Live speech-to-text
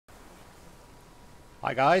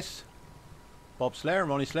Hi guys,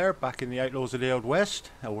 Bobslayer, Slayer, back in the Outlaws of the Old West,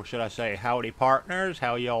 or should I say howdy partners,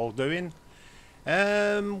 how y'all doing?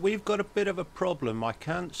 We've got a bit of a problem. I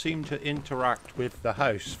can't seem to interact with the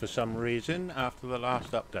house for some reason after the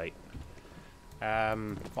last update.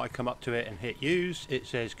 If I come up to it and hit use, it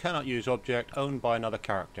says cannot use object owned by another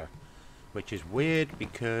character, which is weird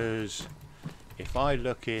because if I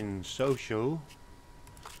look in social,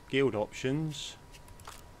 guild options,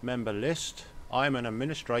 member list, I'm an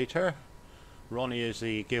administrator, Ronnie is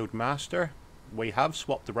the guild master. We have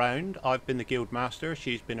swapped around. I've been the guild master,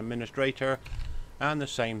 she's been administrator, and the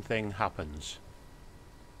same thing happens.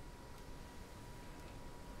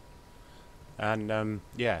 And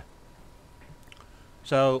yeah,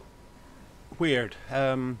 so weird.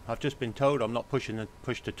 I've just been told I'm not pushing the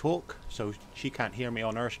push to talk, so she can't hear me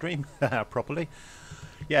on her stream properly.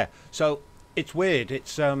 Yeah, so it's weird.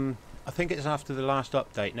 It's I think it's after the last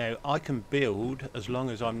update. Now I can build as long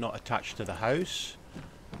as I'm not attached to the house.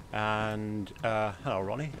 And hello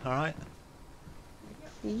Ronnie, alright?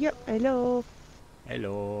 Yep, hello.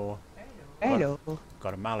 Hello. Hello.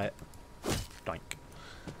 Got a mallet. Doink.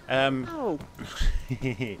 Oh.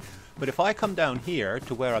 But if I come down here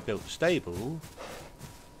to where I built the stable,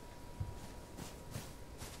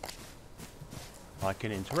 I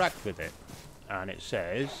can interact with it. And it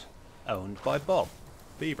says, owned by Bob,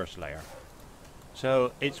 Bobslayer.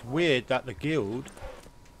 So it's weird that the guild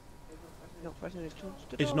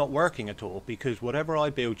is not working at all, because whatever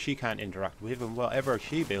I build she can't interact with, and whatever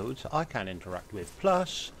she builds I can't interact with.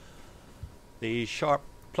 Plus the sharp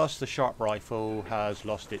rifle has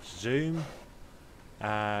lost its zoom,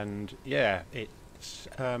 and yeah, it's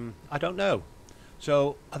I don't know.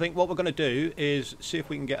 So I think what we're going to do is see if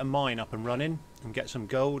we can get a mine up and running and get some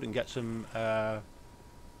gold and get some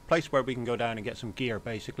place where we can go down and get some gear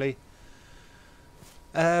basically.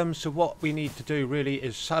 So what we need to do really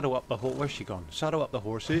is saddle up the horse. Where's she gone? Saddle up the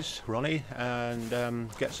horses, Ronnie, and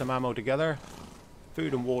get some ammo together,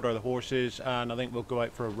 food and water the horses, and I think we'll go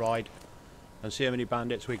out for a ride and see how many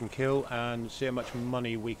bandits we can kill and see how much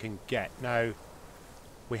money we can get. Now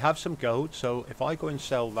we have some gold, so if I go and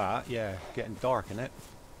sell that, yeah, getting dark in it.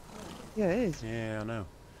 Yeah, it is. Yeah, I know.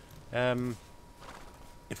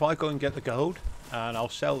 If I go and get the gold, and I'll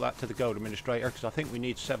sell that to the gold administrator, because I think we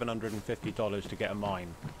need $750 to get a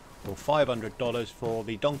mine, or $500 for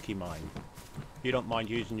the donkey mine. If you don't mind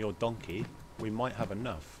using your donkey, we might have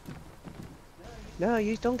enough. No,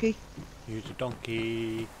 use donkey. Use a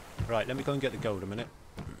donkey. Right, let me go and get the gold a minute.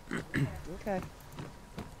 Okay.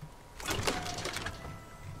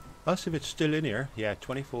 Us if it's still in here. Yeah,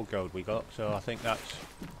 24 gold we got, so I think that's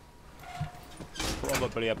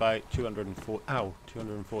probably about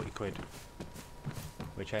 240 quid.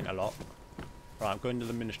 Which ain't a lot. Right, I'm going to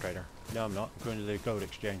the administrator. No, I'm not. I'm going to the gold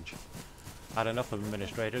exchange. Had enough of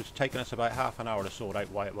administrators. It's taken us about half an hour to sort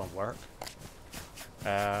out why it won't work.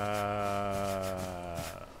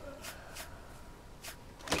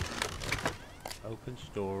 Open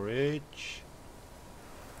storage.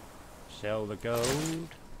 Sell the gold.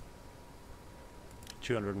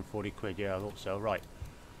 240 quid. Yeah, I thought so. Right.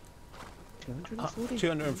 240?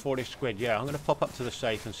 240 squid, yeah. I'm going to pop up to the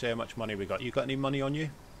safe and see how much money we got. You got any money on you?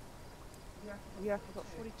 Yeah, I've got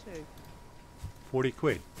 42. 40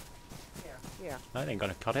 quid? Yeah. That ain't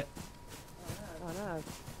going to cut it. I know.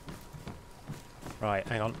 Right,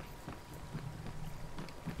 hang on.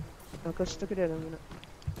 I'll go stick it in a minute.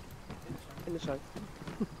 In the safe.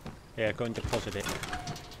 Yeah, go and deposit it.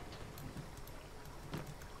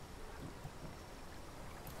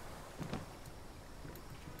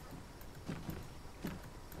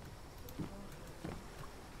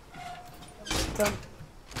 Done.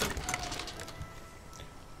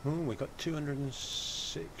 Oh, we got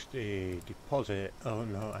 260 deposit. Oh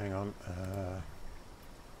no, hang on.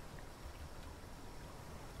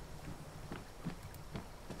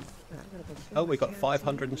 Oh, we got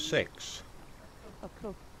 506. Oh,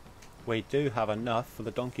 cool. We do have enough for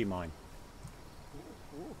the donkey mine.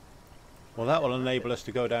 Well, that will enable us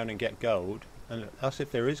to go down and get gold, and that's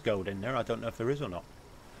if there is gold in there. I don't know if there is or not.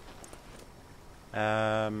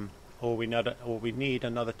 Or we need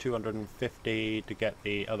another 250 to get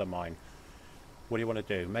the other mine. What do you want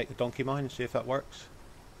to do? Make the donkey mine and see if that works?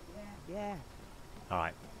 Yeah.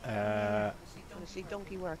 Alright. Want to see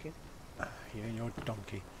donkey working? You and your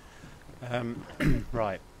donkey.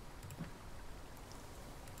 Right.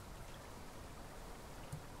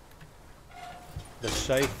 The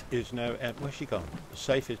safe is now empty. Where's she gone? The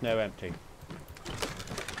safe is now empty.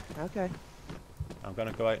 Okay. I'm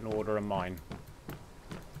going to go out and order a mine.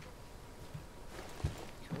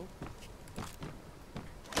 Cool.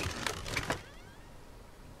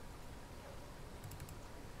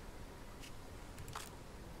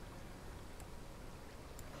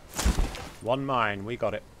 One mine, we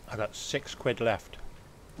got it. I got 6 quid left.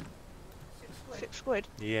 6 quid?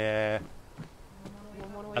 Yeah,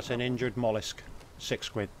 One away that's an from- injured mollusk. 6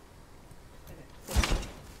 quid.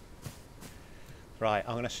 Right,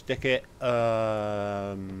 I'm gonna stick it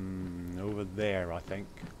over there, I think.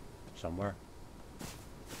 Somewhere.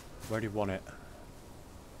 Where do you want it?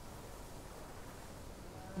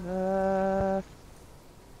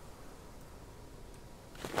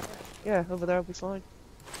 Yeah, over there will be fine.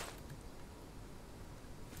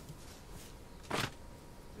 Do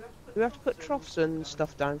we have to put troughs and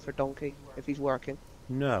stuff down for Donkey if he's working?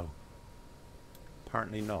 No.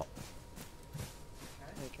 Apparently not.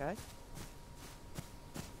 Okay.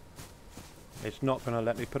 It's not going to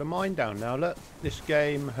let me put a mine down now. Look, this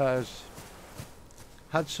game has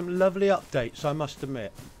had some lovely updates, I must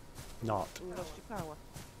admit. Not. We lost your power.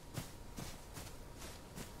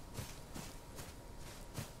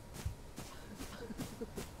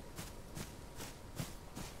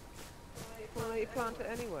 Why don't you plant it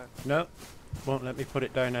anywhere? No, won't let me put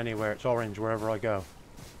it down anywhere. It's orange wherever I go.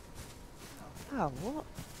 Oh, what?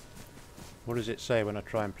 What does it say when I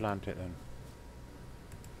try and plant it then?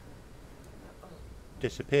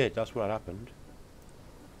 Disappeared, that's what happened.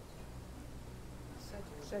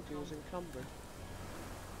 Said you was encumbered.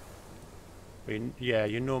 Yeah,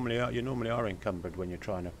 you normally are encumbered when you're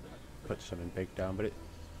trying to put something big down, but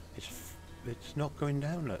it's not going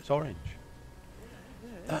down. Look, it's orange.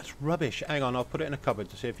 That's rubbish. Hang on, I'll put it in a cupboard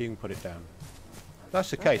to see if you can put it down. If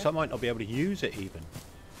that's the case, I might not be able to use it even.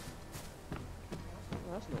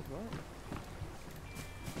 Well, that's not right.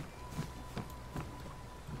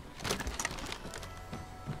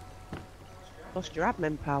 Lost your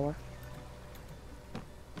admin power.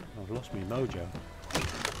 I've lost my mojo.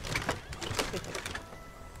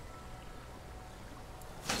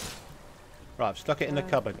 Right, I've stuck it in the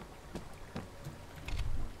cupboard.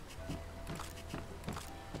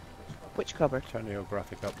 Which cupboard? Turn the old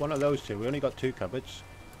graphic up. One of those two. We only got 2 cupboards.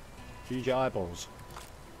 Use your eyeballs.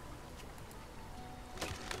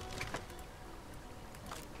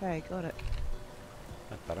 Okay, got it.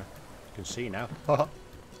 That's better. You can see now.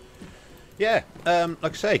 Yeah,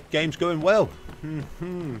 like I say, game's going well. Yeah.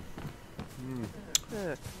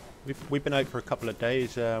 We've been out for a couple of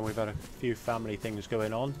days. We've had a few family things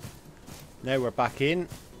going on. Now we're back in,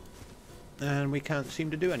 and we can't seem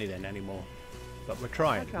to do anything anymore. But we're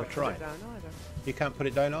trying. I can't We're trying. put it down either. You can't put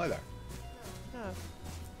it down either. No.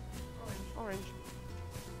 Orange.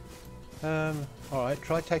 All right.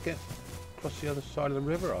 Try take it across the other side of the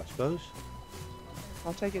river, I suppose.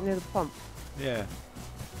 I'll take it near the pump. Yeah.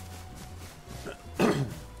 I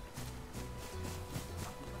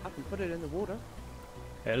can put it in the water.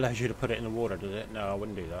 It allows you to put it in the water, does it? No, I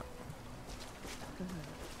wouldn't do that. I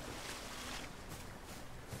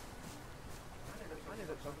think it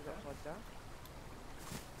looks like it's upside down.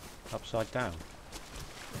 Upside down?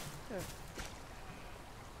 Yeah.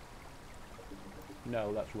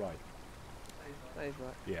 No, that's right. That is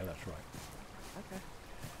right. Yeah, that's right. Okay.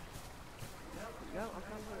 No, I can't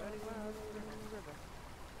put it anywhere other than in the river.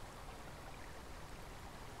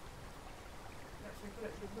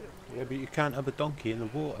 Yeah, but you can't have a donkey in the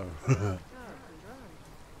water. No, it's been drowned.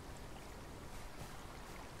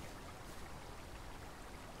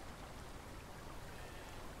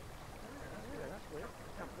 Yeah, that's weird.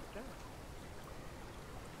 Can't put it down.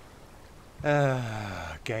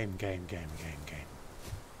 Game.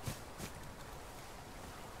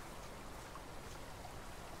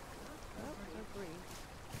 Oh, no green.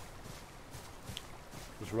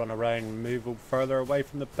 Just run around and move further away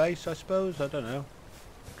from the base, I suppose. I don't know.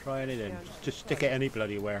 Try anything. Yeah, Just stick it any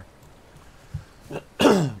bloody where.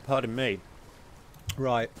 Pardon me.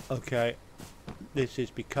 Right, okay. This is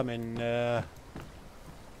becoming a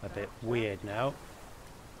bit weird now.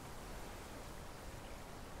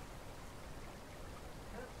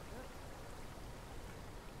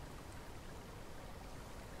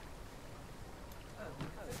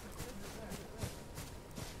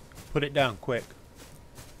 Put it down, quick.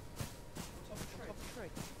 Top of the tree.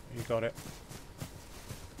 You got it.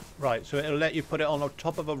 Right, so it'll let you put it on the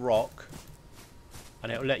top of a rock,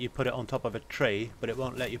 and it'll let you put it on top of a tree, but it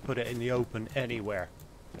won't let you put it in the open anywhere.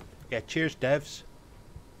 Yeah, cheers, devs.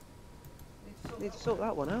 Need to sort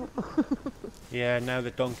that one out. Yeah, now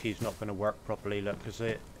the donkey's not going to work properly, look, because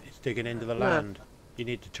it's digging into the No. land. You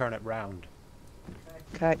need to turn it round.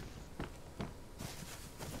 Okay.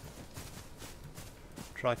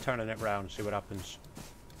 Try turning it round, see what happens.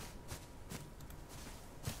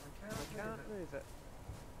 I can't move it.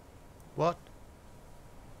 What?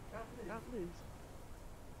 Can't move.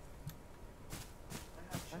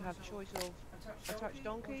 I have a choice of attach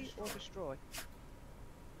donkey or destroy.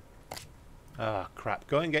 Ah, crap.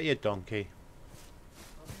 Go and get your donkey.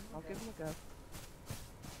 I'll give him a go.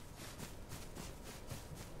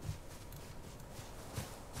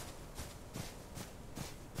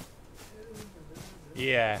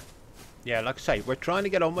 Yeah. Yeah, like I say, we're trying to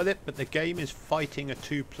get on with it, but the game is fighting a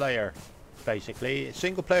two-player, basically.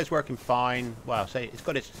 Single player's working fine. Well, say it's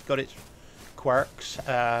got its quirks.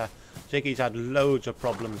 Ziggy's had loads of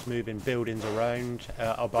problems moving buildings around.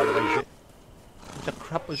 Oh, by the way, what the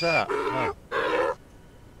crap was that? Oh,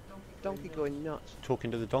 Donkey going nuts.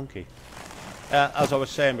 talking to the donkey. As I was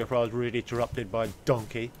saying before, I was really interrupted by a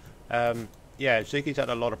donkey. Yeah, Ziggy's had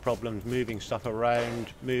a lot of problems moving stuff around,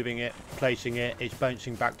 moving it, placing it. It's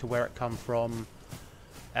bouncing back to where it come from.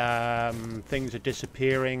 Things are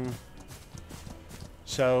disappearing.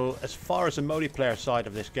 So as far as the multiplayer side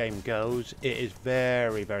of this game goes, it is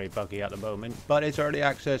very, very buggy at the moment. But it's early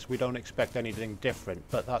access, we don't expect anything different.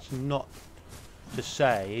 But that's not to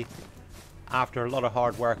say, after a lot of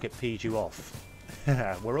hard work, it pees you off.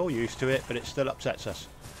 We're all used to it, but it still upsets us.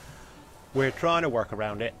 We're trying to work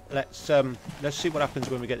around it. Let's see what happens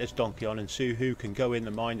when we get this donkey on and see who can go in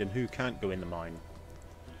the mine and who can't go in the mine.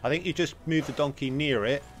 I think you just move the donkey near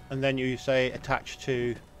it, and then you say attach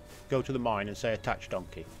to, go to the mine and say attach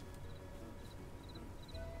donkey.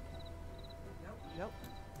 Nope.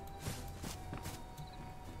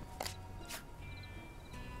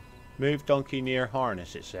 Move donkey near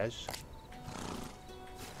harness, it says.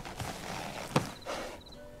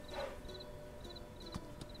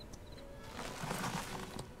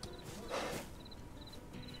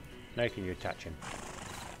 Now can you attach him?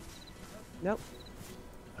 Nope.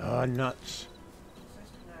 Oh, nuts.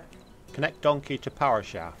 Connect donkey to power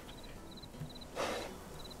shaft.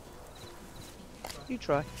 You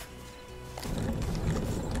try.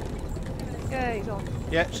 Yeah, he's on.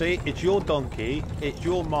 Yeah, see, it's your donkey, it's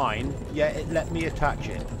your mine, yet it let me attach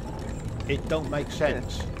it. It don't make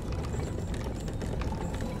sense.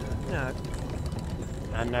 No.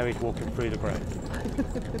 And now he's walking through the ground.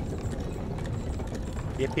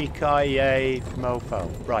 Yippee-ki-yay, mofo.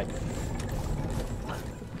 Right.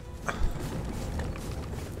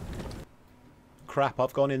 Crap,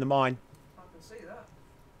 I've gone in the mine. I can see that.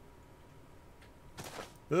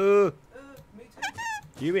 Me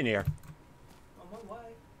too. You in here? On my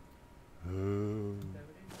way. Oh,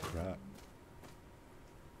 crap.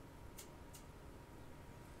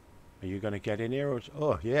 Are you going to get in here? Or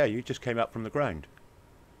oh, yeah, you just came up from the ground.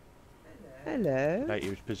 Hello. Like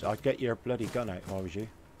I'd get your bloody gun out if I was you.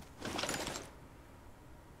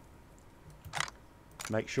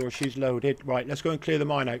 Make sure she's loaded. Right, let's go and clear the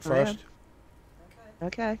mine out first.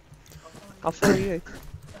 Okay. I'll follow you.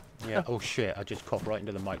 Yeah, oh shit, I just coughed right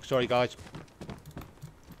into the mic. Sorry guys.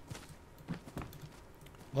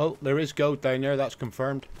 Well, there is gold down there, that's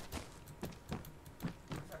confirmed.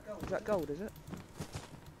 Is that gold, is it?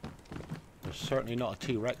 There's certainly not a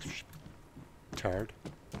T-Rex turd.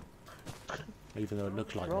 Even though it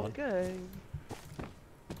looks like one. Okay.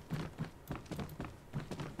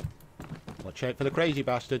 Watch out for the crazy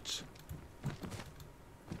bastards.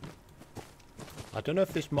 I don't know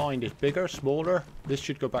if this mine is bigger, smaller. This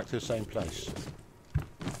should go back to the same place.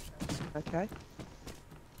 Okay.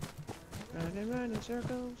 Round and round in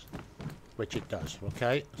circles. Which it does,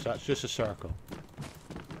 okay? So that's just a circle.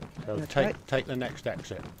 So Okay. take the next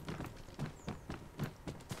exit.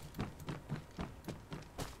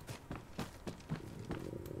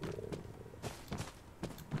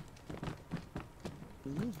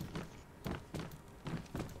 Mm.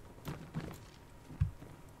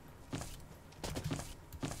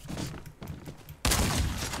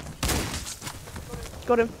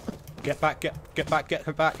 Got him. Get back, get back, get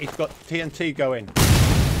her back. He's got TNT going.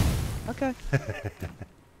 Okay.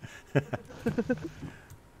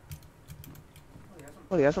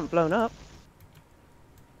 Well, he hasn't blown up.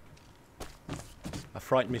 I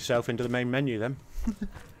frightened myself into the main menu then.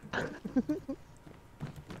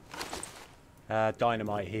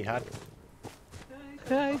 Dynamite he had.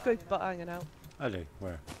 Yeah, he's got butt hanging out. I do.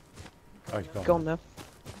 Where? Oh, he's gone. Gone now.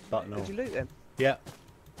 Button Did you loot him? Yeah.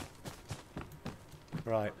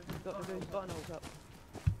 Right. Got to do his buttonholes up.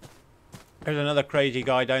 There's another crazy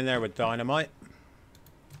guy down there with dynamite.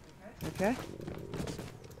 Okay.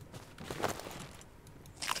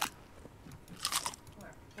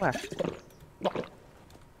 Where?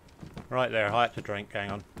 Right there. I had to drink.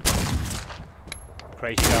 Hang on.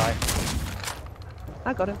 Crazy guy.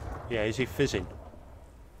 I got him. Yeah, is he fizzing?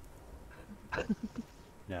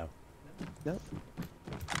 No. No.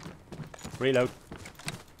 Reload.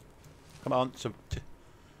 Come on.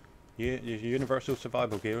 Universal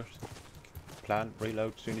survival gears. Plan.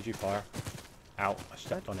 Reload as soon as you fire. Ow. I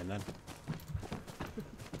stepped on him then.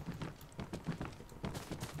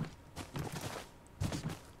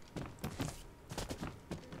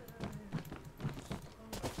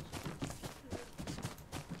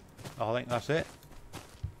 I think that's it.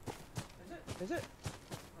 Is it? Is it?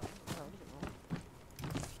 Oh, no, it isn't more.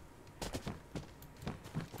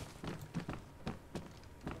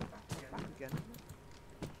 Back again. Back again, isn't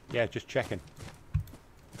it? Yeah, just checking.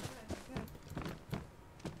 Yeah.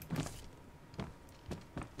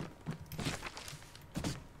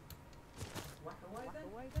 Whack away Whack then.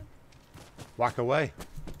 away then. Whack away.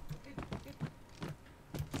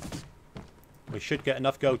 We should get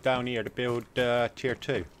enough gold down here to build tier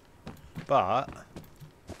 2. But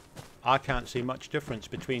I can't see much difference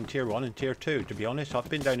between tier 1 and tier 2, to be honest. I've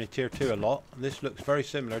been down in tier 2 a lot, and this looks very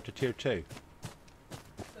similar to tier 2.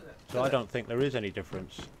 So I don't think there is any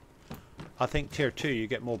difference. I think tier 2 you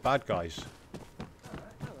get more bad guys.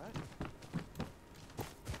 Alright.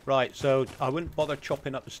 Right, so I wouldn't bother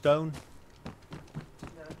chopping up the stone,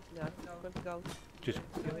 No, going for gold. just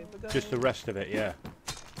Going for gold. just the rest of it, yeah.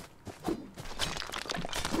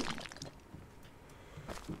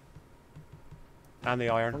 And the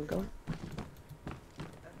iron. I'm going.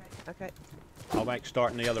 Okay. I'll make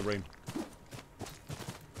start in the other room.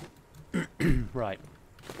 Right.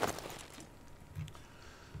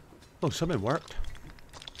 Oh, something worked.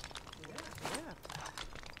 Yeah.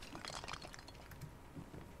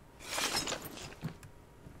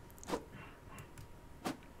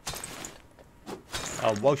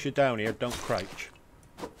 Oh, whilst you're down here, don't crouch.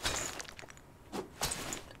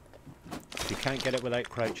 If you can't get it without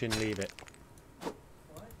crouching, leave it.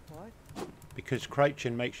 Why? Because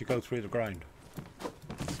crouching makes you go through the ground.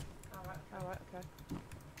 Alright,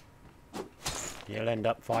 okay. You'll end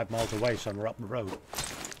up 5 miles away somewhere up the road.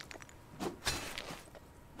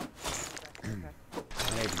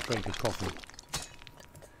 Maybe drink a coffee.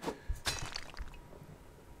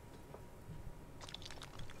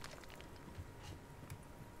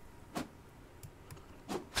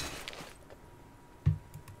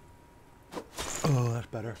 Oh, that's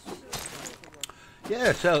better.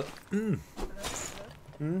 Yeah, so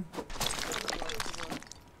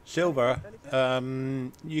silver,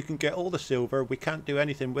 you can get all the silver. We can't do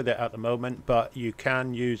anything with it at the moment, but you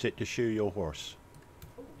can use it to shoe your horse.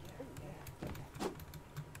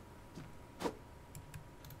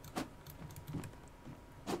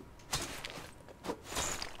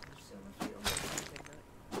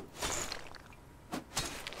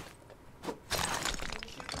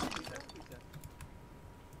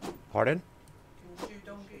 Pardon? Can you shoot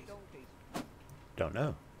donkeys? Don't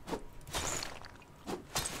know.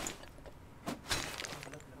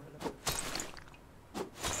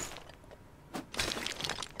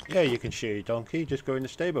 Yeah, you can shoe your donkey. Just go in the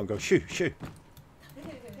stable and go shoo, shoo.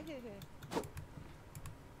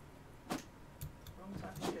 Wrong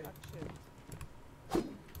type of shoot.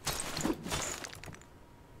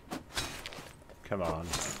 Come on.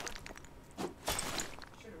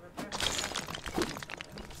 Should have repaired.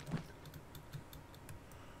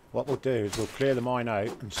 What we'll do is we'll clear the mine out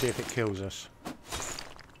and see if it kills us. What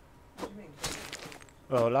do you mean?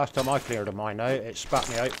 Well, last time I cleared a mine out, it spat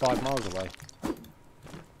me out 5 miles away.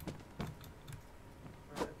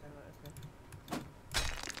 Right, okay.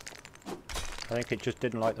 I think it just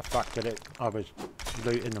didn't like the fact that I was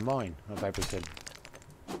looting the mine of everything.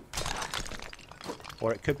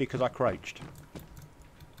 Or it could be because I crouched.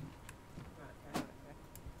 Right, okay.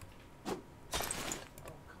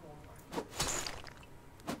 Oh, come on, Mike.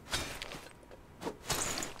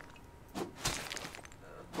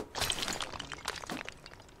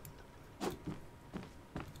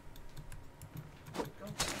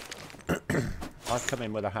 I've come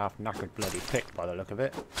in with a half knackered bloody pick by the look of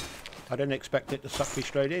it. I didn't expect it to suck me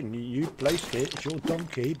straight in. You placed it, it's your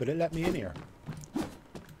donkey, but it let me in here.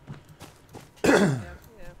 Yeah.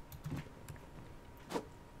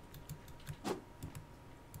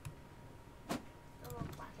 Come on,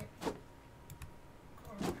 back it. Come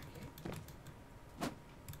on, back it.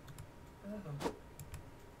 Oh.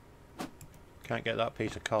 Can't get that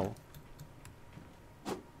piece of coal.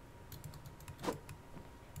 Oh,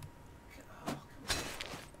 come on.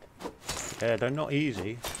 Yeah, they're not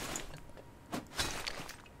easy.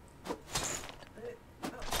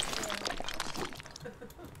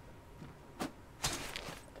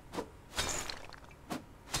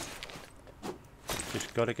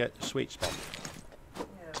 Just got to get the sweet spot. Yeah.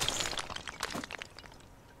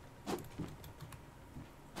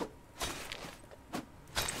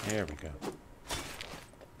 There we go.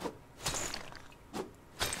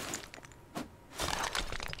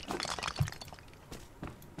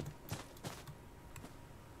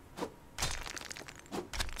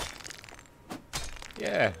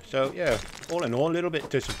 Yeah, so yeah, all in all, a little bit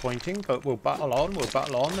disappointing, but we'll battle on,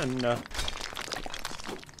 and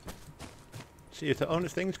see if the only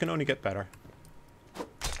things can only get better.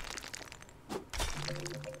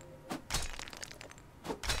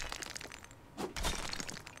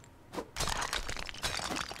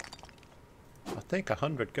 think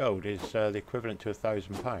 100 gold is the equivalent to £1,000. Is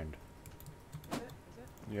it? Is it?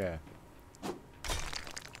 Yeah.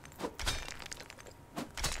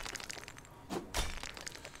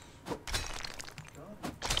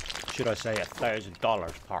 God. Should I say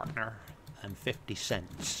 $1,000, partner, and 50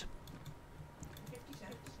 cents. 50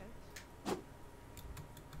 cents.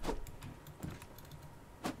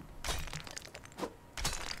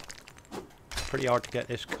 Pretty hard to get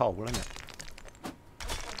this coal, isn't it?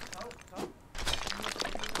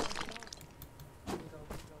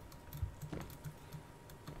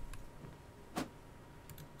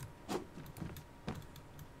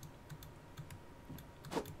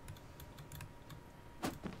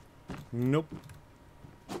 Nope.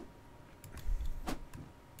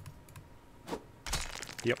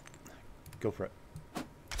 Yep. Go for it.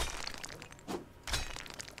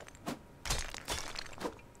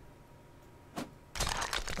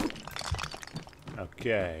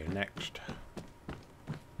 Okay, next.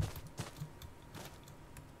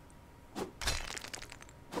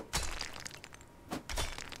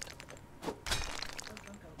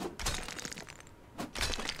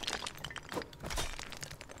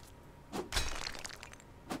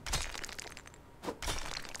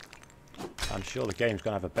 I'm sure the game's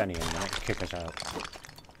going to have a Benny in a minute to kick us out.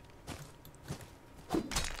 I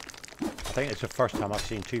think it's the first time I've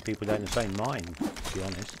seen two people down the same mine, to be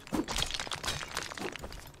honest.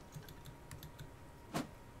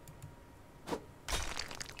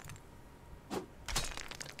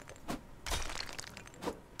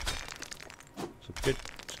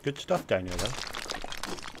 It's good stuff down here, though.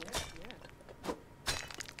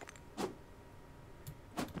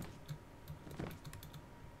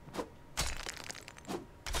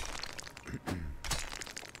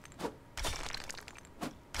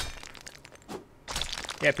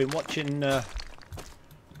 Yeah, I've been watching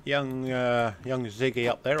young Ziggy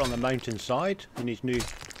up there on the mountainside in his new.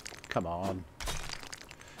 Come on.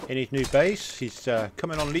 In his new base, he's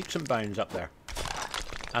coming on leaps and bounds up there,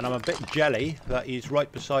 and I'm a bit jelly that he's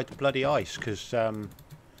right beside the bloody ice, because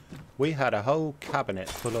we had a whole cabinet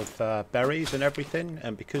full of berries and everything,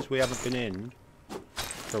 and because we haven't been in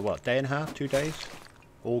for what, day and a half, 2 days,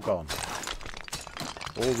 all gone,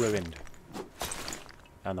 all ruined.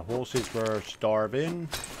 And the horses were starving.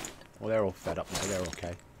 Well, they're all fed up now, they're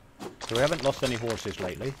okay. So we haven't lost any horses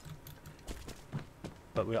lately.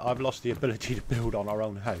 But I've lost the ability to build on our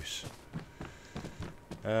own house.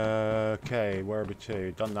 Okay, where are we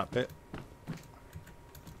to? Done that bit.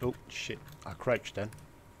 Oh, shit. I crouched then.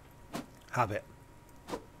 Have it.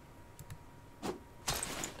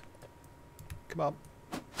 Come on.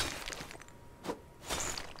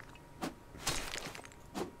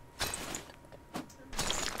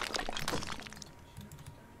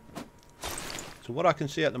 So what I can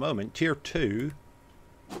see at the moment, tier 2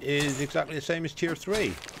 is exactly the same as tier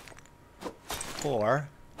 3. Or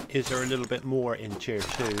is there a little bit more in tier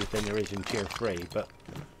 2 than there is in tier 3? But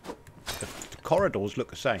the corridors look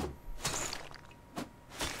the same.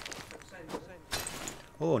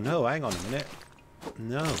 Oh no, hang on a minute.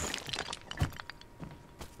 No.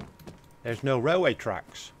 There's no railway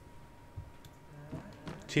tracks.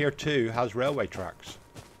 Tier 2 has railway tracks.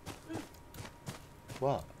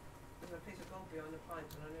 What?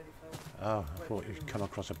 Oh, I thought you'd come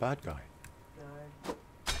across a bad guy. No.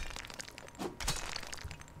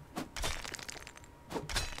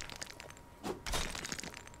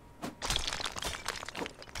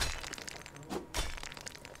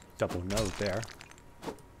 Double no there.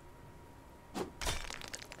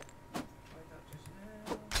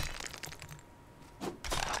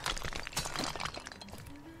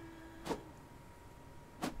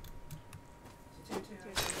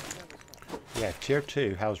 Yeah, tier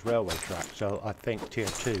 2 has railway tracks, so I think tier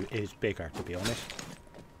 2 is bigger, to be honest.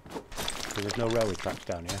 Because there's no railway tracks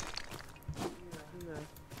down here. No.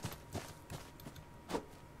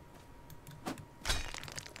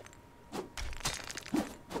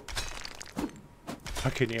 I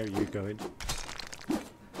can hear you going. I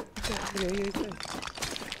can hear you too.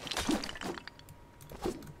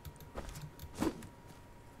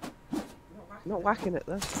 Not whacking it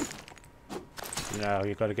though. No,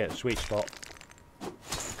 you've got to get a sweet spot.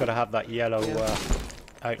 You've got to have that yellow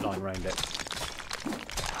outline around it.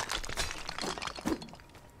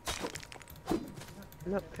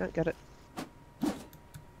 Nope, can't get it.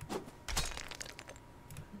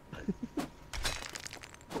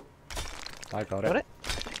 I got Got it. it?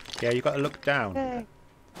 Yeah, you've got to look down. Yay.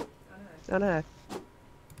 I know.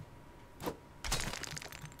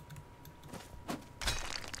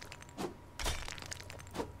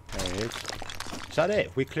 There it is. Is that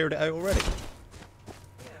it? We cleared it out already?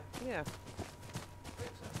 Yeah.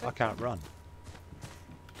 I can't run.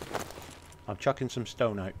 I'm chucking some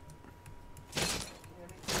stone out.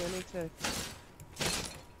 Yeah, me too.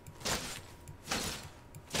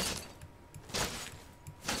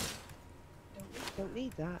 Don't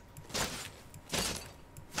need that.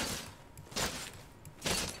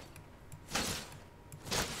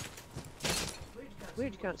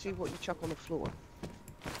 Weird you can't see what you chuck on the floor.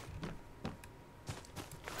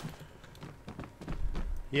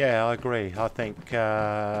 Yeah, I agree. I think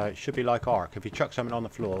it should be like Ark. If you chuck something on the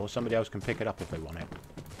floor, somebody else can pick it up if they want it.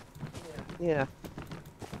 Yeah.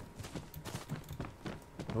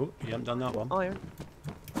 Oh, you haven't done that one. Iron.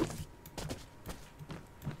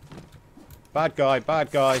 Bad guy,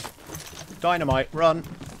 bad guy. Dynamite, run.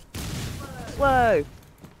 Whoa!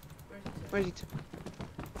 Where's he?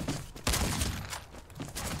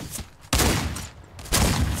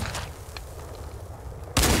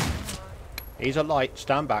 He's a light,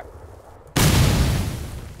 stand back.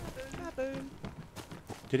 Baboon.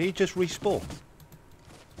 Did he just respawn?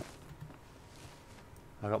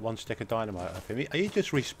 I got one stick of dynamite off him. He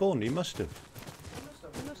just respawned, he must have.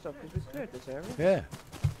 He must have, because we cleared this area. Yeah.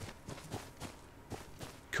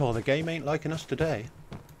 Cool, the game ain't liking us today.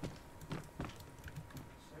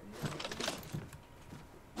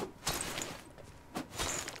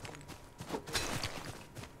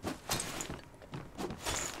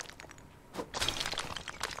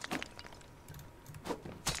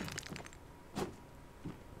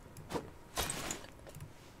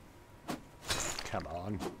 Come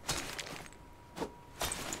on.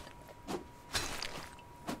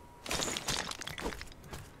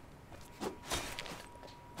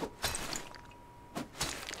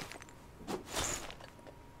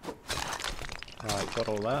 Alright, got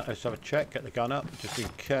all that. Let's have a check, get the gun up, just in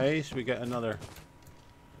case we get another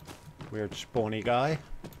weird spawny guy.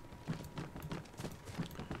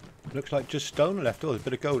 Looks like just stone left. Oh, there's a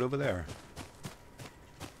bit of gold over there.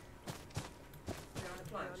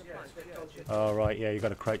 Oh, right, yeah, you got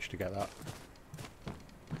to crouch to get that.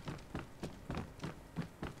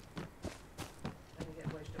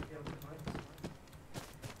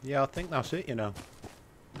 Yeah, I think that's it, you know.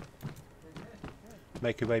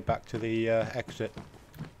 Make your way back to the exit.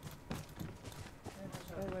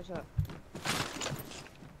 Oh, where's that?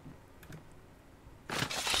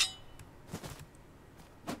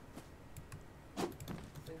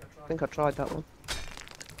 I think I tried that one.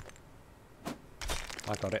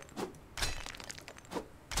 I got it.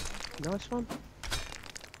 Nice one.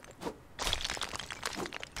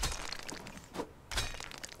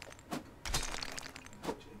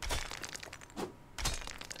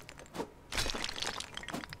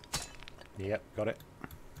 Yep, got it.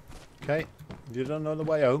 Okay, you don't know the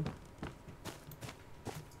way home.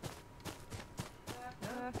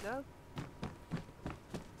 No.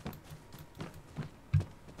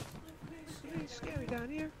 It's scary down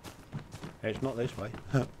here. It's not this way.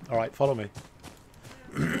 Alright, follow me.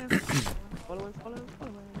 Yeah. Following.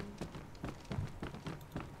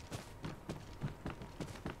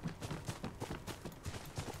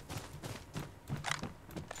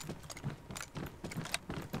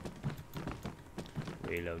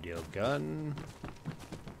 Reload your gun.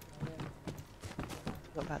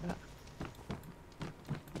 Forgot about that.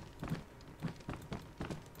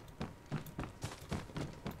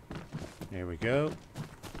 There we go.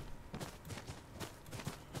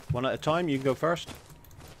 One at a time, you can go first.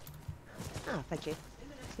 Ah, thank you.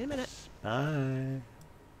 See you in a minute. Bye.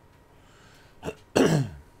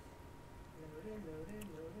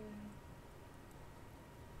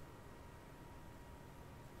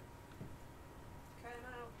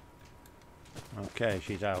 Okay,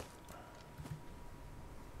 she's out.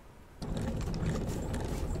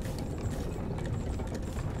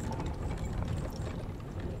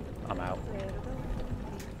 I'm out.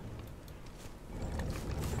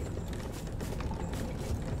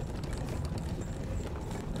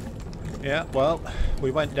 Yeah, well,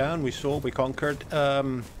 we went down, we saw, we conquered.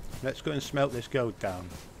 Let's go and smelt this gold down.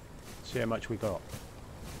 See how much we got.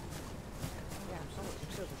 Yeah, so much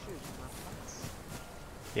for silver shoes.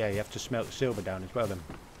 Yeah, you have to smelt the silver down as well then.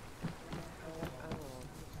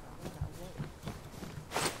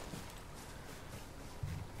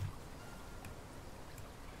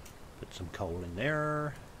 Put some coal in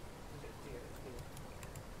there.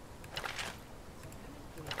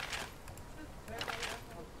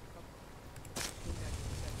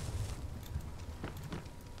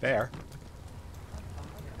 There.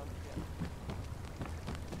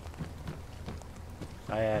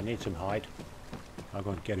 I need some hide. I'll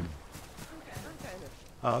go and get him.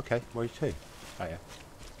 Oh, okay. Where are you to? Oh, yeah.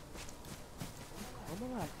 I'm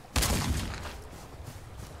alright.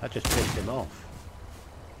 That just pissed him off.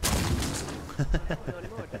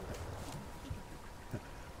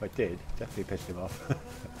 I did. Definitely pissed him off.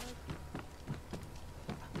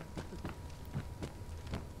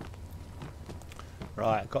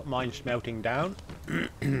 Right, I've got mine smelting down. Oh,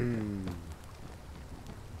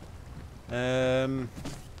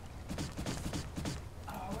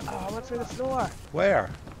 I went through the floor. Where?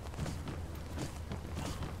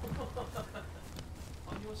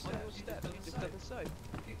 On your On steps, your you steps, you just done done the the same. same.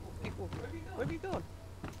 People, Where have you gone?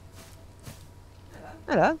 Hello.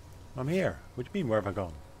 Hello. I'm here. What do you mean, where have I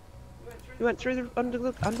gone? You went through the under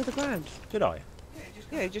the ground. Did I?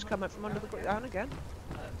 Yeah, you just come out from under the ground again.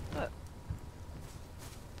 Look.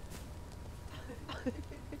 There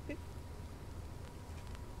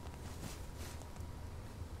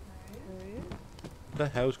he is. What the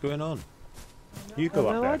hell's going on? You go I've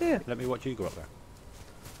up no there. idea. Let me watch you go up there.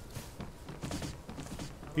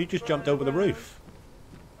 You just jumped over the roof.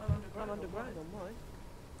 I'm underground on mine.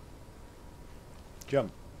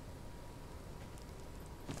 Jump.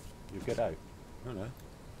 You get out. Oh no.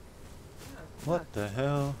 What the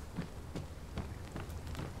hell?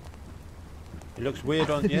 It looks weird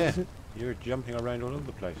on... yeah. You're jumping around all over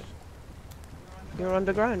the place. You're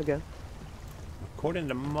underground again. According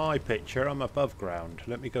to my picture, I'm above ground.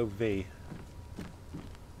 Let me go V.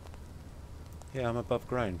 Yeah, I'm above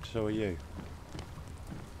ground. So are you.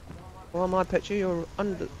 Well, on my picture, you're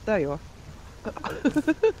under. There you are.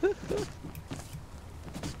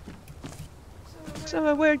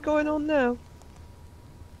 Something weird going on now.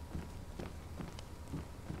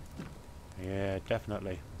 Yeah,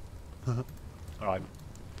 definitely. Alright.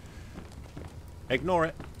 Ignore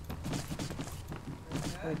it.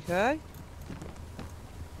 Okay.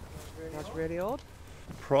 That's really odd.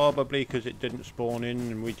 Probably because it didn't spawn in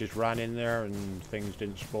and we just ran in there and things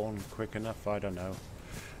didn't spawn quick enough. I don't know.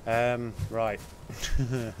 Right.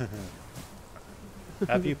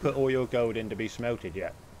 Have you put all your gold in to be smelted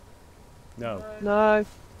yet? No. No.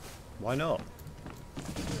 Why not?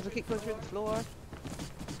 Because I keep going through the floor.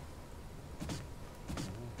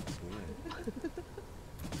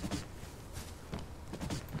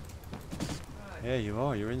 Yeah, you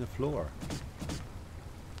are. You're in the floor.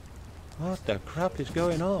 What the crap is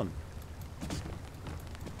going on?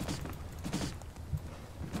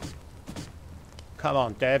 Come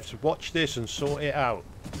on, devs. Watch this and sort it out.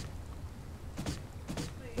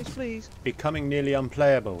 Yes, please. Becoming nearly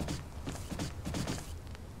unplayable.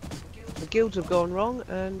 The guilds have gone wrong,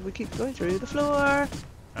 and we keep going through the floor.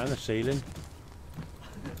 And the ceiling.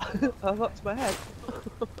 I've up to my head.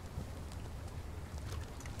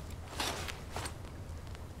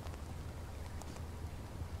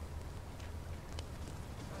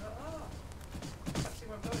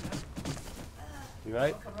 You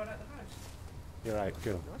right? Come right out the house. You're right.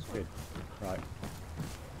 Good. Nice one. Good. Right.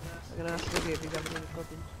 I'm gonna ask Ziggy if he's having any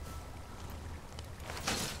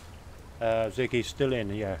problems. Ziggy's still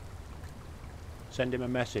in. Yeah. Send him a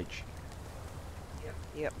message.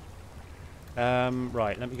 Yep.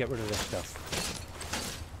 Right. Let me get rid of this stuff.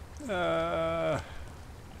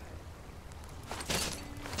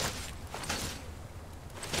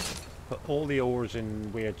 Put all the ores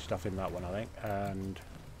in weird stuff in that one, I think, and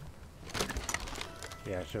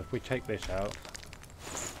yeah. So if we take this out,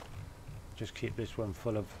 just keep this one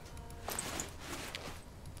full of.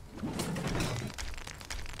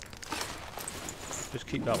 Just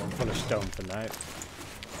keep that one full of stone for now.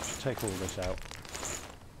 Just take all this out.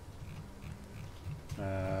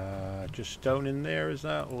 Just stone in there, is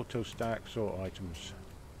that? Auto stack sort items.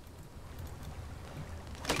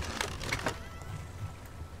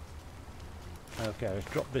 Okay, let's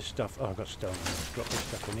drop this stuff. Oh, I've got stone. Let's drop this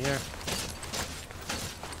stuff in here.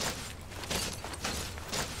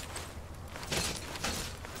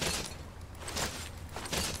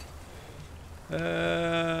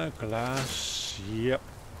 Glass. Yep.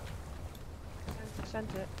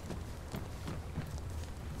 Sent it.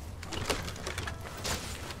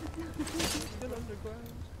 Still underground.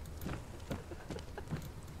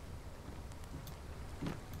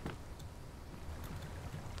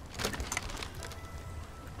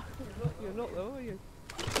 You're not though, are you?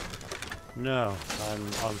 No,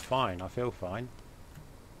 I'm fine. I feel fine.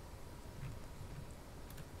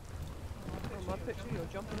 On my picture, you're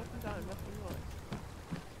jumping up and down, left and right.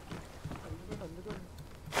 Underground.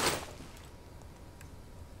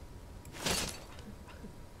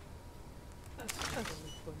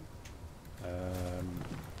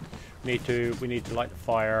 We need to light the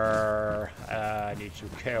fire. Need some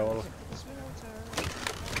coal.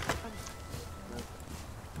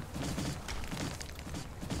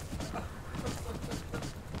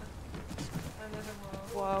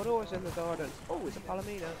 Wild horse in the garden. Oh, it's a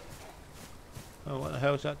palomino. Oh, what the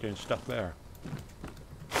hell is that doing stuck there?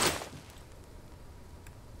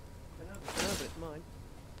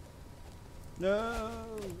 No.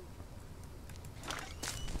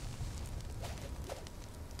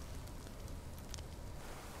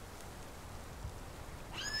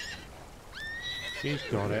 She's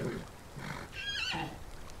got it.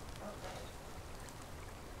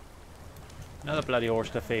 Another bloody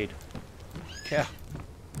horse to feed. Yeah.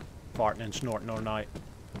 Farting and snorting all night.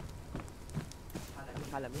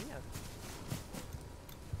 Palomino.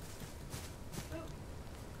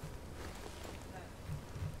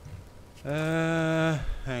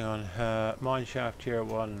 Hang on. Mineshaft tier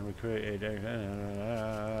 1 recruited.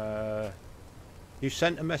 You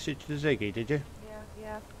sent a message to Ziggy, did you?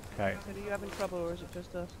 Yeah. Okay. So are you having trouble or is it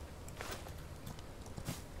just us?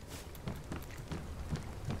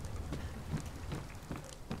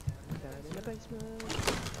 Down in the basement.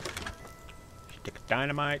 Stick of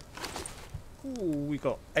dynamite. Ooh, we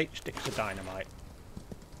got 8 sticks of dynamite.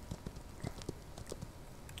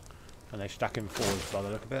 And they stack in 4s by the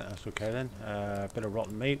look of it. That's okay then. Bit of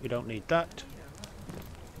rotten meat. We don't need that.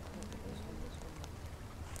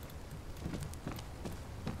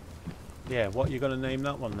 Yeah, what are you going to name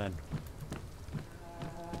that one then?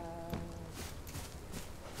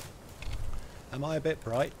 Am I a bit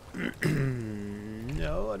bright?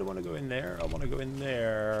 No, I don't want to go in there. I want to go in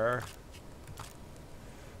there.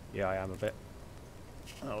 Yeah, I am a bit.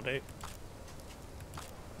 That'll do.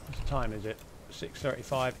 What time is it?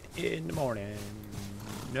 6:35 in the morning.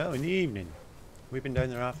 No, in the evening. We've been down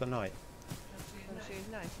there half the night. Want to see his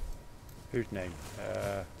name? Whose name?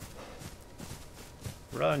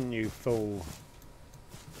 Run, you fool.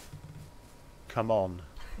 Come on.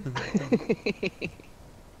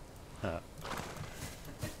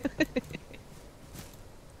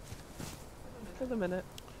 For the minute.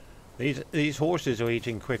 These horses are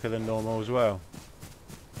eating quicker than normal as well.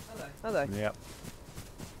 Are they? Yep.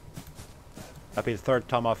 That'll be the 3rd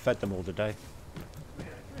time I've fed them all today.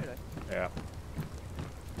 Really? Yeah.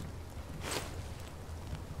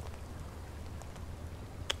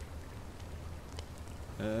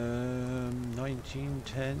 Um,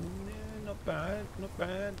 1910. Yeah, not bad, not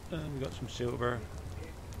bad. We got some silver.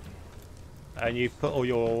 And you've put all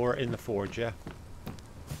your ore in the forge, yeah?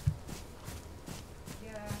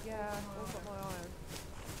 Yeah, I've got my iron.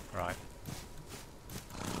 Right.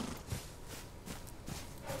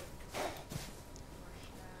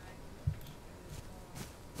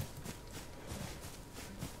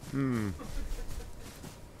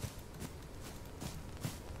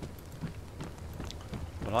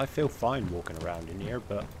 Well, I feel fine walking around in here,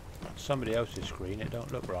 but on somebody else's screen it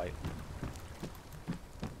don't look right.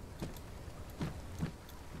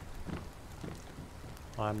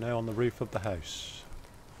 I am now on the roof of the house.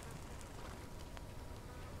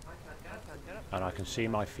 And I can see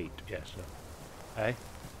my feet, yes. Eh? I can't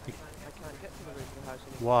get to the roof of the house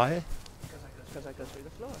anymore. Why? Because I go through the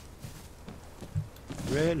floor.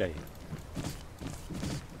 Really?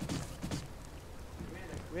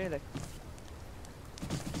 Really?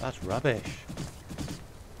 That's rubbish.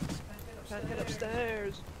 Can't get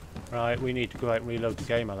upstairs. Right, we need to go out and reload the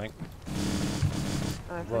game, I think.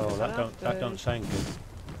 Well, that don't sound good.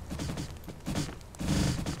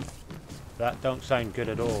 That don't sound good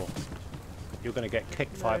at all. You're going to get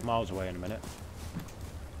kicked 5 miles away in a minute.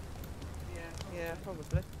 Yeah,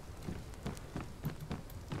 probably.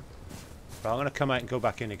 But I'm going to come out and go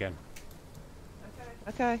back in again.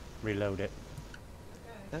 Okay. Reload it.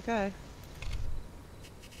 Okay.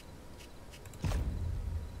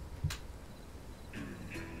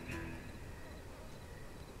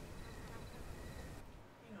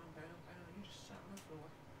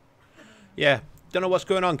 Yeah, don't know what's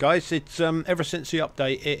going on, guys. It's ever since the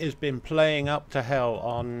update, it has been playing up to hell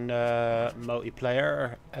on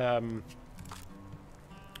multiplayer.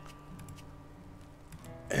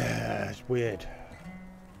 It's weird.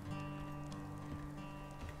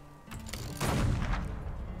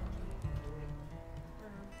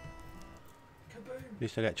 At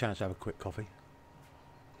least I get a chance to have a quick coffee.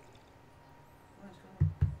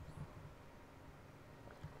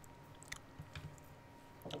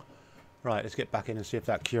 Right, let's get back in and see if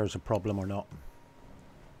that cures a problem or not.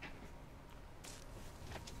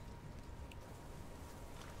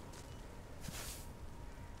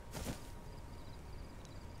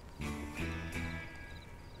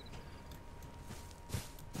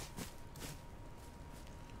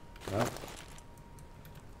 Well,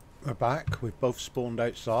 we're back. We've both spawned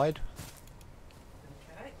outside.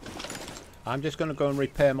 Okay. I'm just going to go and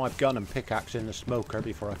repair my gun and pickaxe in the smoker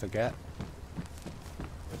before I forget.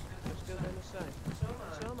 We're still doing the same.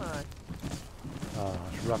 So am I. Oh,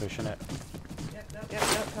 it's rubbish, isn't it? Yep,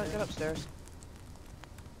 can't get upstairs.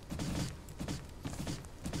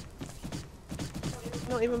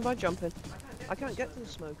 Not even by jumping. I can't get to the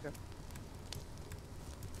smoker.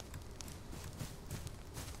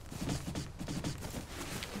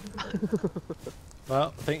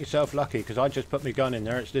 Well, think yourself lucky, because I just put my gun in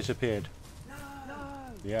there, it's disappeared. No! No!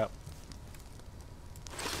 Yep.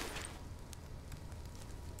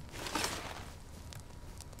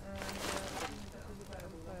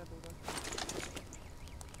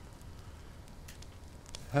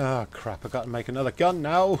 Ah, crap, I've got to make another gun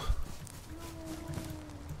now.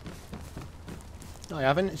 No, I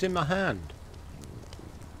haven't, it's in my hand.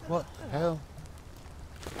 What the hell?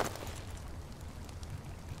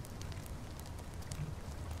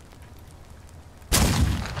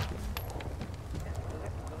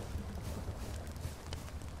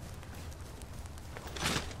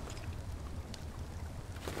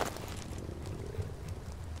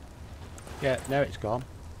 Yeah, now it's gone.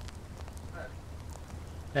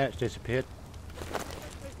 Now it's disappeared.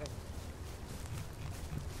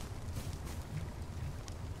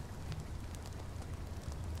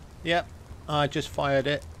 Yep, I just fired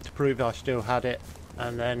it to prove I still had it,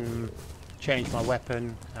 and then changed my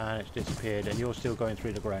weapon, and it's disappeared, and you're still going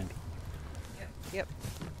through the ground. Yep.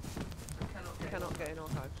 I Cannot get in our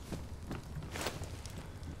house.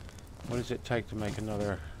 What does it take to make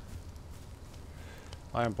another?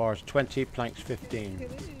 Iron bars 20, planks 15.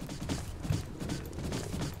 It's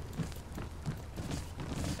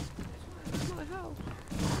my house.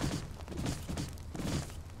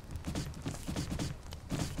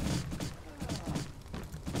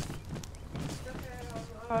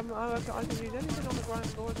 I can use anything on the ground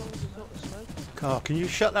floor as long as it's not the smoke. Carl, can you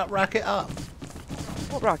shut that racket up?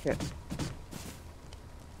 What racket?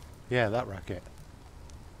 Yeah, that racket.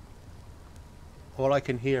 All I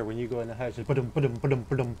can hear when you go in the house is ba-dum, ba-dum, ba-dum,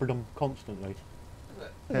 ba-dum, ba-dum, constantly. Is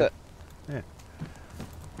Yeah. it? Yeah.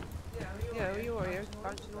 Yeah, well, you are here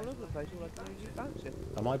bouncing all over the place. All I can use is bouncing.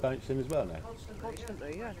 Am I bouncing as well now?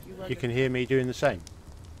 Constantly, yeah. You can hear me doing the same.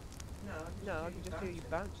 No, I can just hear you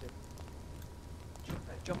bouncing.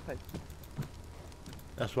 Jumping.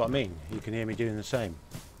 That's what I mean. You can hear me doing the same.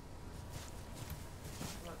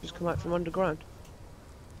 Just come out from underground.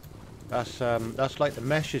 That's like the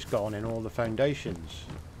mesh is gone in all the foundations.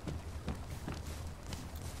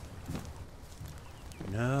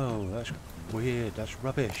 No, that's weird. That's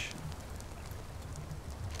rubbish.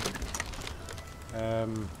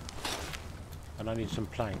 And I need some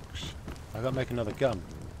planks. I gotta make another gun.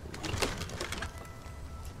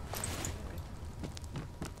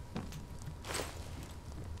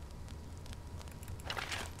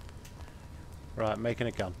 Right, making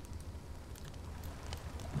a gun.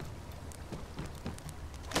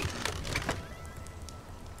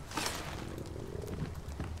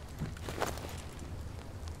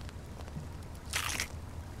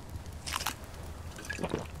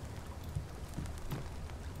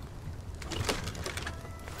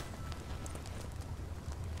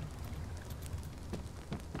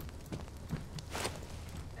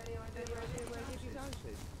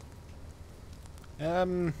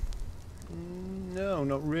 No,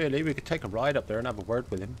 not really. We could take a ride up there and have a word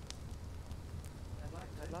with him.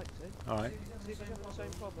 I'd like to. Alright, See if we have the same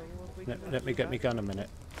problem. Or if we can let me get my gun a minute.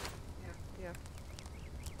 Yeah.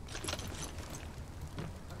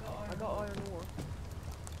 I got iron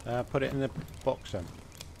ore. Put it in the box then.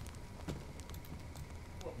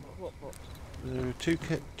 What box?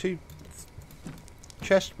 Two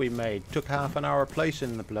chests we made took half an hour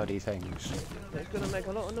placing the bloody things. It's going to make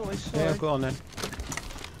a lot of noise. Sorry. Yeah, go on then.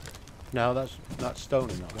 No, that's stone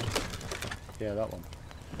in that one. Yeah, that one.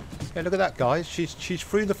 Yeah, look at that, guys. She's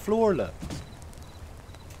through the floor. Look.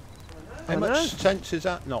 How I much know. sense is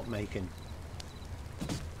that not making?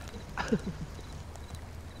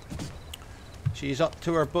 She's up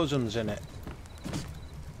to her bosoms in it.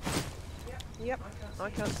 Yep. I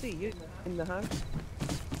can't see you in the house.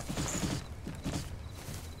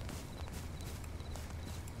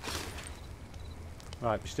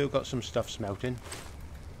 Right, we still got some stuff smelting.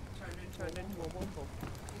 Turned into a waffle.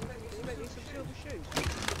 Can you make me some silver shoes?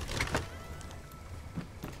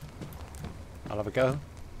 I'll have a go.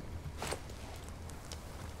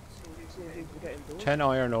 See if you can get indoors. 10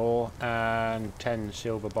 iron ore and 10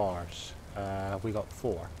 silver bars. We got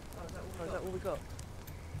 4. Oh, is that all we got?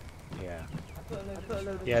 Yeah. I put a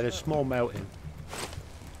load of Yeah, there's small melting.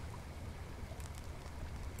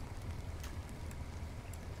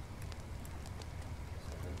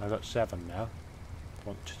 I got 7 now.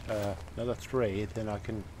 Want another 3, then I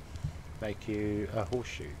can make you a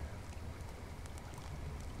horseshoe.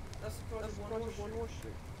 That's the price That's the of price one of one horseshoe.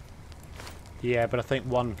 Yeah, but I think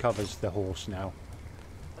 1 covers the horse now.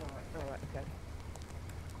 Alright, okay.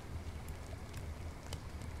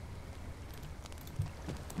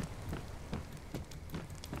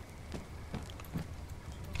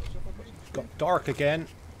 dark again.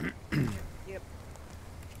 Yep.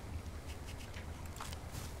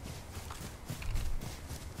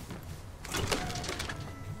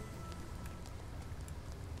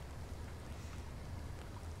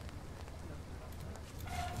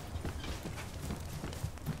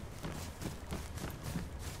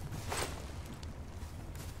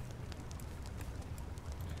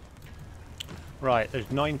 Right,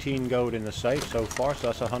 there's 19 gold in the safe so far, so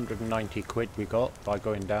that's 190 quid we got by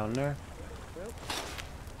going down there.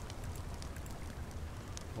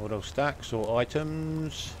 Well, Auto stacks, all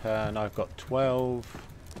items, and I've got 12.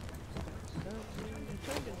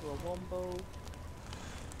 turned into a wombo.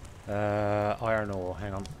 Iron ore,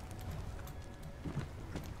 hang on.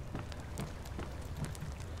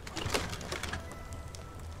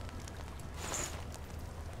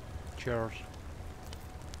 Cheers.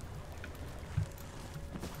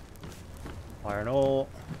 Iron ore.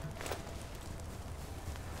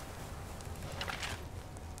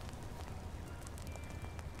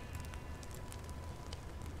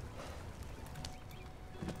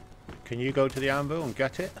 Can you go to the anvil and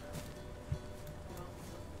get it?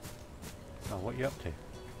 Oh, what are you up to?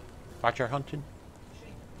 Badger hunting?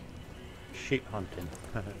 Sheep hunting.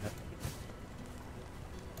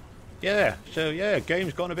 Yeah, so yeah,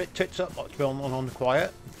 game's gone a bit tits up, what's going on the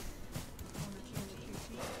quiet.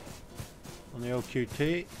 On the old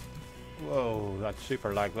QT. Whoa, that's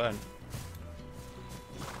super lag then.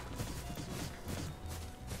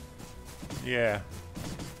 Yeah.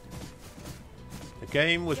 The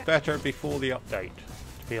game was better before the update,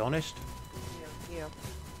 to be honest. Yeah.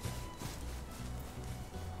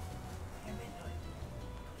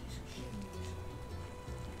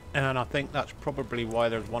 And I think that's probably why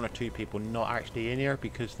there's one or two people not actually in here,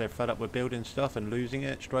 because they're fed up with building stuff and losing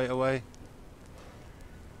it straight away.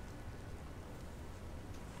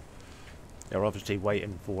 They're obviously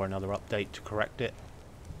waiting for another update to correct it.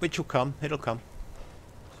 Which will come, it'll come.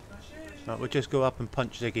 We'll just go up and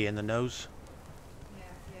punch Ziggy in the nose.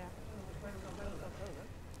 Yeah.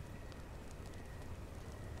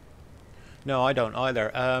 No, I don't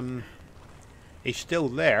either. He's still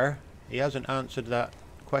there. He hasn't answered that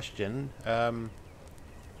question. I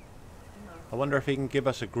wonder if he can give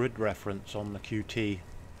us a grid reference on the QT.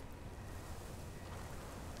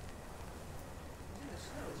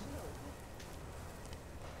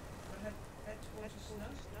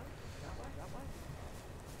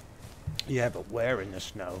 Yeah, but where in the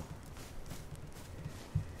snow?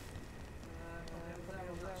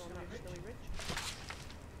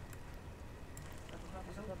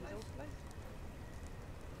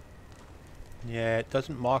 Yeah, it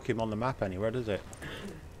doesn't mark him on the map anywhere, does it?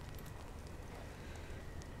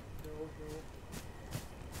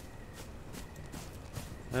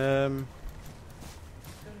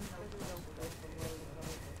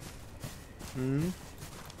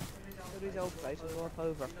 His old place is more up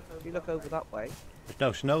over. If you look over that way. There's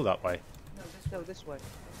no snow that way. No, this way.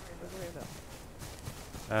 Over here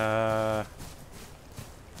now.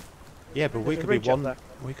 Yeah, but we There's a could ridge up there.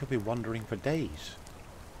 we could be wandering for days.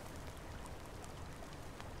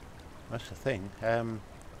 That's the thing.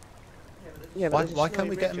 Yeah, but Why can't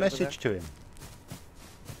we get a message to him?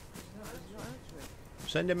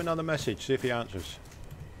 Send him another message, see if he answers.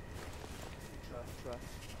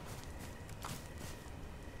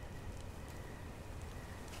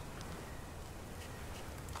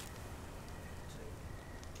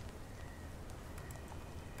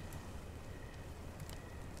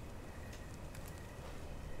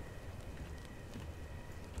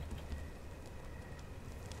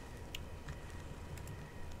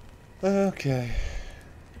 Okay.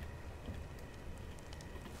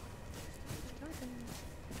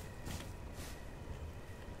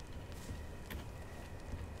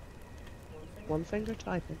 One finger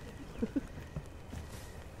typing.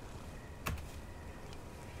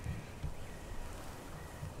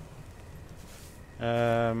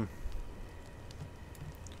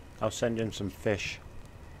 I'll send him some fish.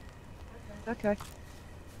 Okay.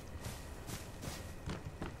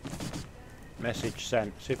 Message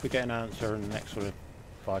sent. See if we get an answer in the next sort of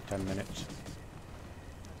 5-10 minutes.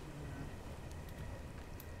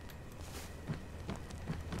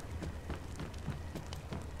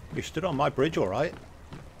 You stood on my bridge all right?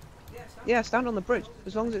 Yeah, stand on the bridge.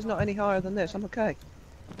 As long as it's not any higher than this, I'm okay.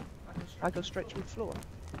 I go straight through the floor.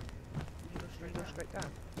 You go straight down.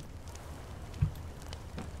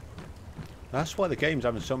 That's why the game's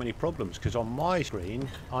having so many problems, because on my screen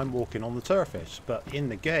I'm walking on the surface, but in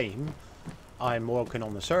the game I'm walking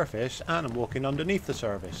on the surface and I'm walking underneath the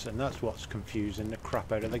surface, and that's what's confusing the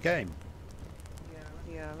crap out of the game.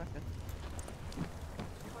 Yeah, I reckon.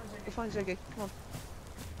 Go find Ziggy, come on.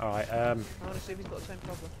 Alright, I want to see if he's got the same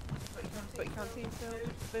problem. But you can't see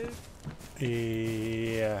food?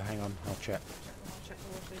 yeah, hang on, I'll check. Check the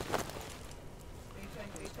horses. Are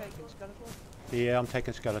you taking Skeletor? Yeah, I'm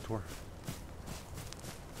taking Skeletor.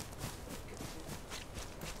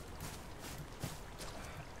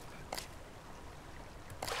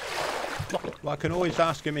 Well, I can always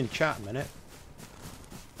ask him in chat a minute.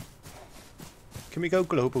 Can we go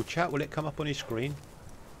global chat? Will it come up on his screen?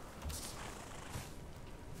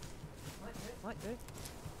 Might do.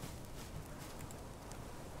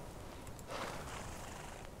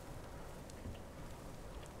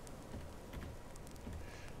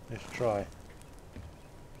 Let's try.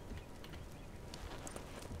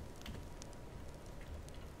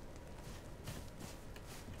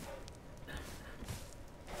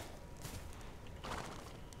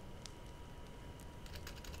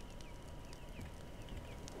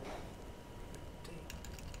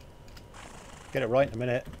 Get it right in a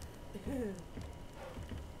minute.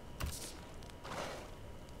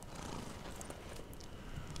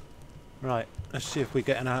 Right, let's see if we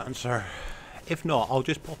get an answer. If not, I'll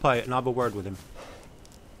just pop out and have a word with him.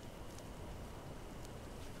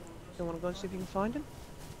 You want to go and see if you can find him?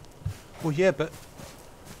 Well, yeah, but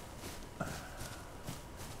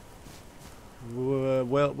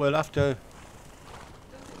we'll have to. I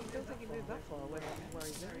don't think he moved that far away from where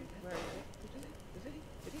he's at. Where is it?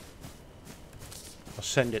 Did he? I'll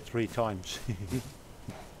send it 3 times.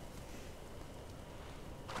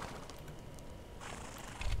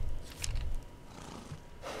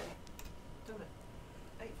 Done it.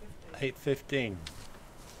 8:15.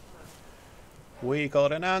 We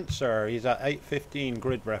got an answer. He's at 8:15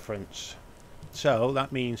 grid reference. So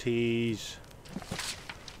that means he's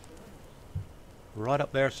right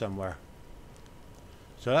up there somewhere.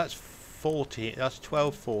 So that's 14. That's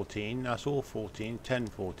 12, 14. That's all 14. 10,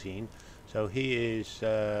 14. So he is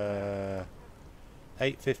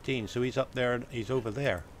 8:15. So he's up there. He's over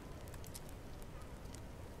there.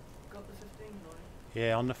 Got the 15 line.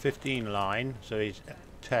 Yeah, on the 15 line. So he's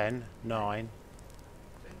 10, 9.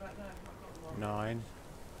 So back there, I've got them all. 9,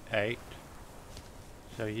 8.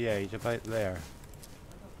 So yeah, he's about there. I've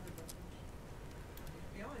got grid reference.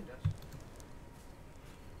 He's behind us.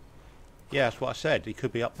 Yeah, that's what I said. He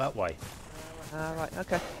could be up that way. Right,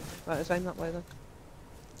 okay. Right, let's aim that way then.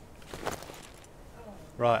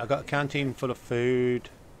 Right, I got a canteen full of food.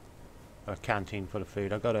 A canteen full of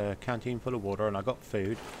food. I got a canteen full of water and I got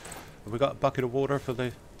food. Have we got a bucket of water for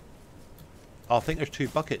the... Oh, I think there's 2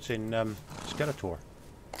 buckets in Skeletor.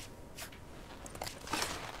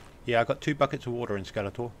 Yeah, I got 2 buckets of water in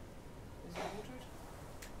Skeletor. Is it watered?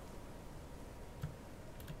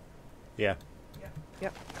 Yeah.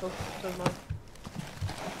 Yep, cool. So's mine.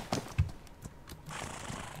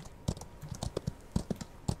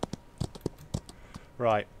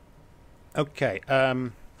 Right. Okay,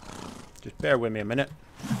 just bear with me a minute.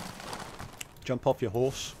 Jump off your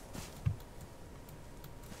horse.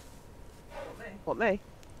 What, me?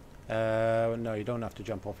 No, you don't have to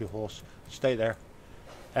jump off your horse. Stay there.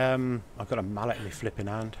 I've got a mallet in my flipping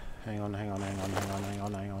hand. Hang on.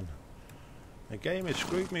 The game has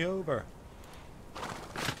screwed me over.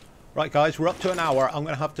 Right guys, we're up to an hour. I'm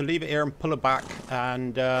going to have to leave it here and pull it back.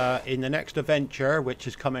 And in the next adventure, which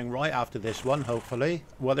is coming right after this one, hopefully,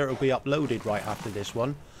 whether it will be uploaded right after this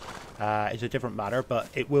one is a different matter, but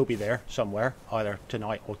it will be there somewhere, either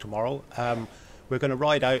tonight or tomorrow. We're going to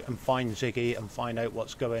ride out and find Ziggy and find out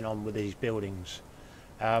what's going on with these buildings.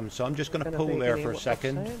 So I'm just going to pull there for a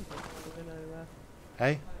second.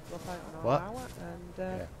 Hey? What?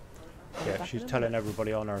 Yeah, she's telling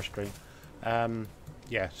everybody on our stream.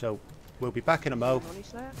 Yeah, so we'll be back in a mo.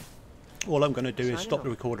 All I'm going to do is stop the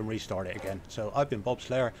record and restart it again. So I've been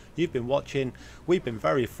Bobslayer, you've been watching. We've been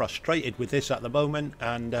very frustrated with this at the moment,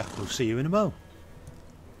 and we'll see you in a mo.